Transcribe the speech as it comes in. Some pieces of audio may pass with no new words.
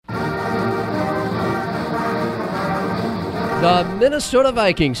The Minnesota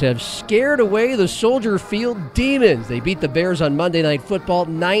Vikings have scared away the Soldier Field Demons. They beat the Bears on Monday Night Football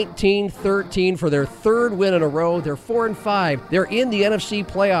 19-13 for their third win in a row. They're 4-5. They're in the NFC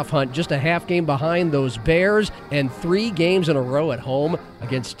playoff hunt, just a half game behind those Bears, and 3 games in a row at home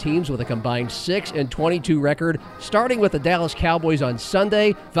against teams with a combined 6-22 record, starting with the Dallas Cowboys on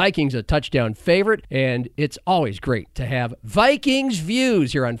Sunday. Vikings a touchdown favorite, and it's always great to have Vikings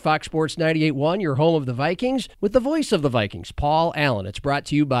Views here on Fox Sports 98.1, your home of the Vikings, with the voice of the Vikings, Paul Allen. It's brought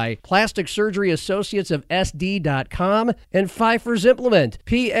to you by Plastic Surgery Associates of SD.com and Pfeiffer's Implement.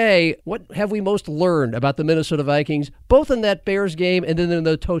 PA, what have we most learned about the Minnesota Vikings, both in that Bears game and then in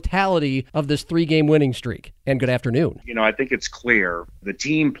the totality of this 3-game winning streak? And good afternoon. I think it's clear the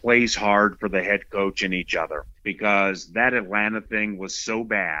team plays hard for the head coach and each other, because that Atlanta thing was so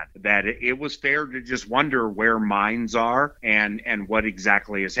bad that it was fair to just wonder where minds are and what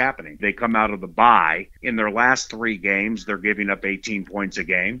exactly is happening. They come out of the bye. In their last 3 games, they're giving up 18 points a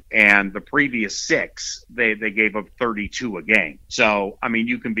game. And the previous 6, they gave up 32 a game. So,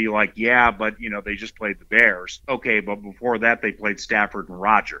 you can be like, yeah, but, they just played the Bears. Okay, but before that, they played Stafford and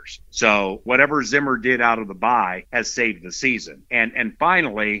Rodgers. So whatever Zimmer did out of the bye has saved the season. And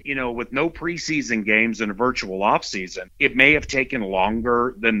finally, with no preseason games and a virtual offseason, it may have taken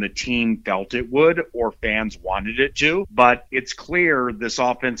longer than the team felt it would or fans wanted it to, but it's clear this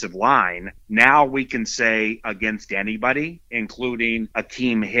offensive line, now we can say against anybody, including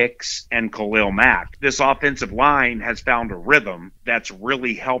Akeem Hicks and Khalil Mack, this offensive line has found a rhythm that's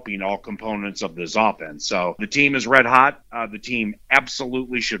really helping all components of this offense. So the team is red hot. The team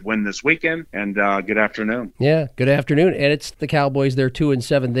absolutely should win this weekend, and good afternoon. Yeah, good afternoon. And it's the Cowboys. They're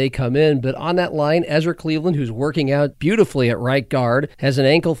 2-7. They come in, but on that line, Ezra Cleveland, who's working out beautifully at right guard, has an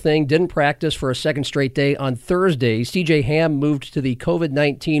ankle thing, didn't practice for a second straight day on Thursday. C.J. Ham moved to the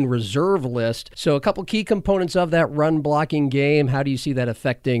COVID-19 reserve list. So a couple key components of that run blocking game. How do you see that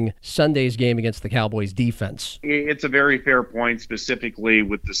affecting Sunday's game against the Cowboys defense? It's a very fair point, specifically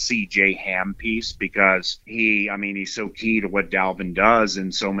with the C.J. Ham piece, because he's so key to what Dalvin does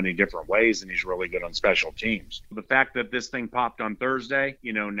in so many different ways, and he's really good on special teams. The fact that this thing popped on Thursday,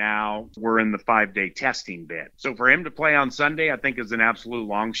 now we're in the 5-day testing bit. So for him to play on Sunday, I think is an absolute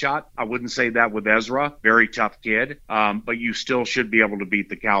long shot. I wouldn't say that with Ezra. Very tough kid. But you still should be able to beat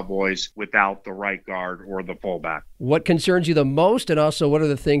the Cowboys without the right guard or the fullback. What concerns you the most, and also what are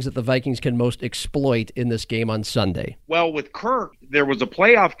the things that the Vikings can most exploit in this game on Sunday? Well, with Kirk, there was a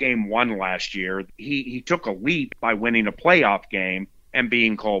playoff game won last year. He took a leap by winning a playoff game and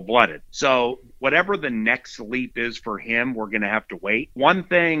being cold-blooded. So whatever the next leap is for him, we're going to have to wait. One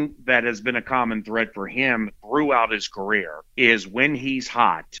thing that has been a common thread for him throughout his career is when he's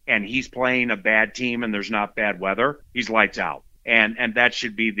hot and he's playing a bad team and there's not bad weather, he's lights out. And that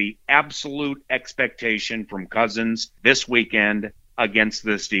should be the absolute expectation from Cousins this weekend against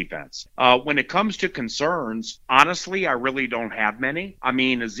this defense. When it comes to concerns, honestly, I really don't have many.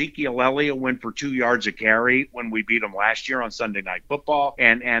 Ezekiel Elliott went for 2 yards a carry when we beat him last year on Sunday Night Football,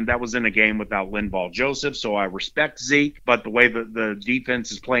 and that was in a game without Linval Joseph, so I respect Zeke, but the way that the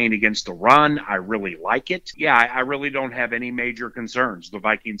defense is playing against the run, I really like it. Yeah, I really don't have any major concerns. The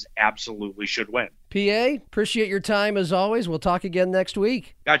Vikings absolutely should win. PA, appreciate your time as always. We'll talk again next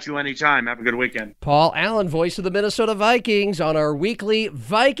week. Got you anytime. Have a good weekend. Paul Allen, voice of the Minnesota Vikings, on our weekly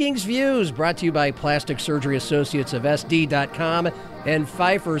Vikings Views, brought to you by Plastic Surgery Associates of SD.com and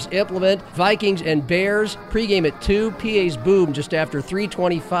Pfeiffer's Implement. Vikings and Bears, pregame at 2, PA's Boom just after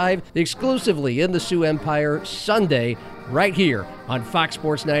 3:25, exclusively in the Sioux Empire, Sunday, right here on Fox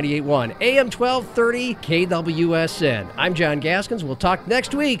Sports 98.1, AM 1230, KWSN. I'm John Gaskins. We'll talk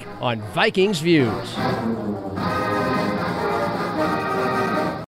next week on Vikings Views.